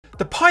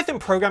The Python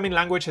programming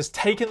language has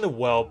taken the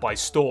world by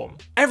storm.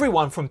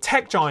 Everyone from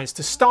tech giants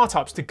to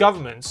startups to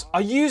governments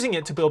are using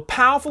it to build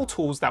powerful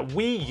tools that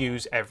we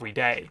use every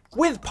day.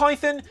 With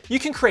Python, you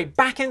can create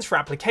backends for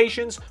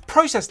applications,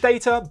 process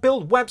data,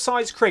 build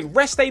websites, create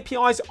REST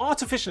APIs,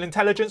 artificial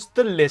intelligence,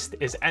 the list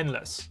is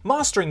endless.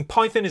 Mastering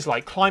Python is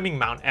like climbing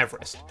Mount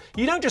Everest.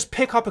 You don't just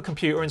pick up a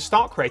computer and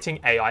start creating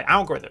AI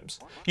algorithms.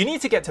 You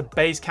need to get to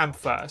Basecamp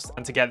first,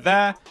 and to get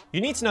there, you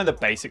need to know the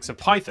basics of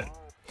Python.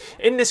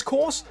 In this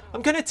course,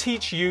 I'm going to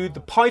teach you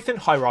the Python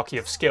hierarchy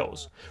of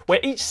skills, where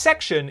each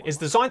section is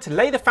designed to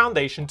lay the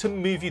foundation to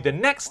move you the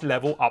next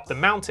level up the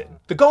mountain.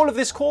 The goal of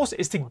this course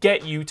is to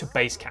get you to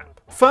Basecamp.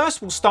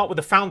 First, we'll start with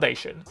the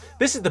foundation.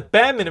 This is the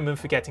bare minimum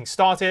for getting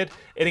started.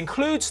 It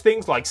includes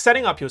things like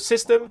setting up your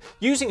system,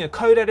 using a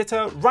code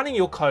editor, running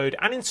your code,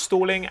 and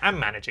installing and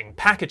managing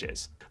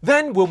packages.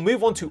 Then we'll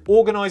move on to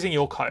organizing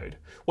your code,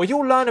 where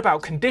you'll learn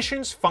about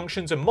conditions,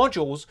 functions, and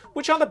modules,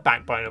 which are the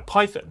backbone of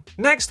Python.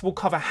 Next, we'll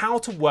cover how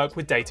to work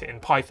with data in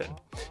Python,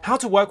 how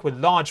to work with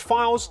large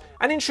files,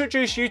 and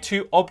introduce you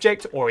to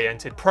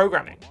object-oriented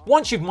programming.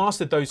 Once you've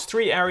mastered those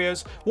three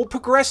areas, we'll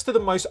progress to the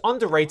most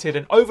underrated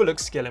and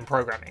overlooked skill in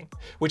programming,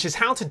 which is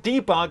how to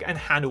debug and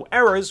handle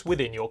errors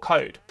within your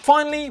code.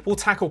 Finally, we'll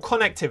tackle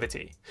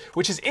connectivity,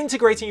 which is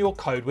integrating your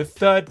code with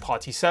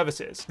third-party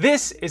services.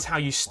 This is how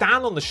you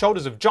stand on the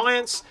shoulders of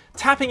giants,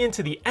 tapping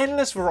into the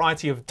endless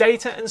variety of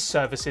data and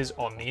services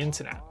on the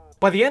internet.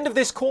 By the end of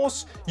this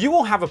course, you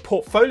will have a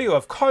portfolio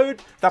of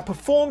code that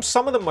performs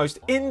some of the most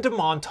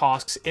in-demand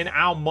tasks in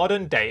our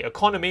modern day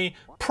economy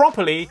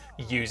properly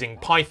using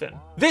Python.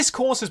 This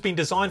course has been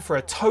designed for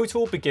a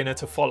total beginner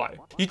to follow.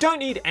 You don't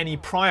need any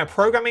prior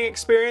programming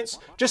experience,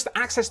 just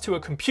access to a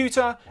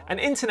computer, an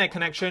internet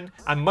connection,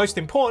 and most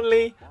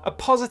importantly, a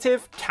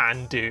positive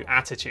can-do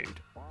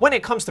attitude. When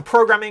it comes to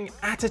programming,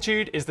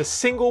 attitude is the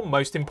single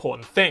most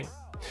important thing.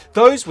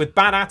 Those with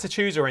bad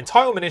attitudes or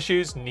entitlement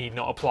issues need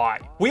not apply.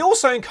 We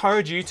also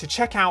encourage you to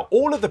check out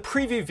all of the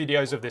preview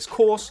videos of this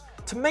course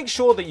to make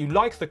sure that you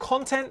like the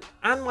content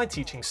and my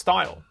teaching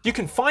style. You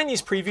can find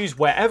these previews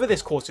wherever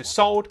this course is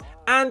sold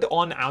and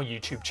on our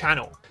YouTube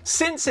channel.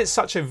 Since it's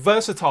such a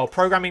versatile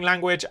programming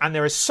language and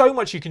there is so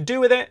much you can do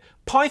with it,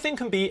 Python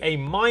can be a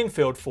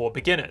minefield for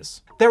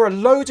beginners. There are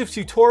loads of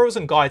tutorials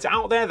and guides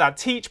out there that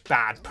teach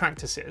bad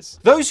practices.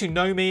 Those who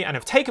know me and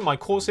have taken my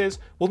courses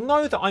will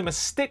know that I'm a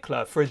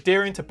stickler for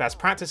adhering to best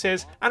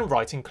practices and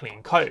writing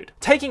clean code.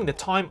 Taking the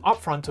time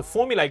upfront to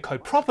formulate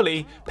code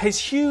properly pays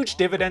huge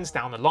dividends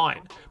down the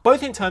line,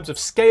 both in terms of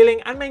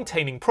scaling and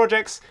maintaining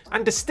projects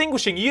and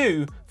distinguishing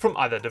you from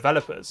other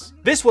developers.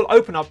 This will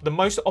open up the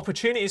most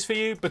opportunities for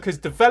you because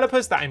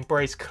developers that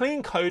embrace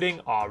clean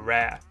coding are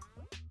rare.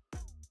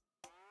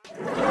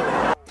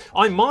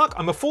 I'm Mark,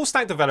 I'm a full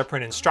stack developer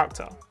and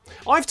instructor.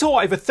 I've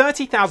taught over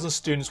 30,000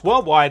 students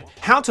worldwide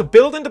how to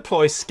build and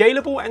deploy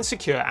scalable and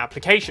secure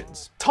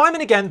applications. Time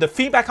and again, the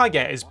feedback I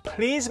get is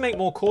please make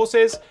more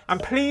courses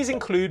and please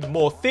include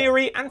more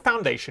theory and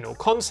foundational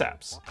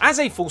concepts. As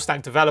a full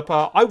stack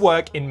developer, I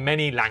work in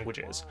many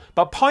languages,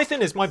 but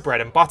Python is my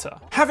bread and butter.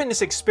 Having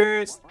this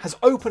experience has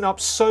opened up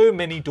so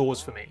many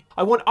doors for me.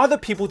 I want other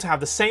people to have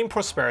the same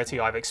prosperity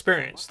I've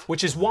experienced,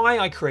 which is why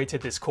I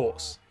created this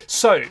course.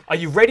 So, are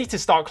you ready to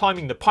start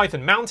climbing the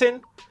Python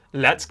mountain?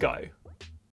 Let's go.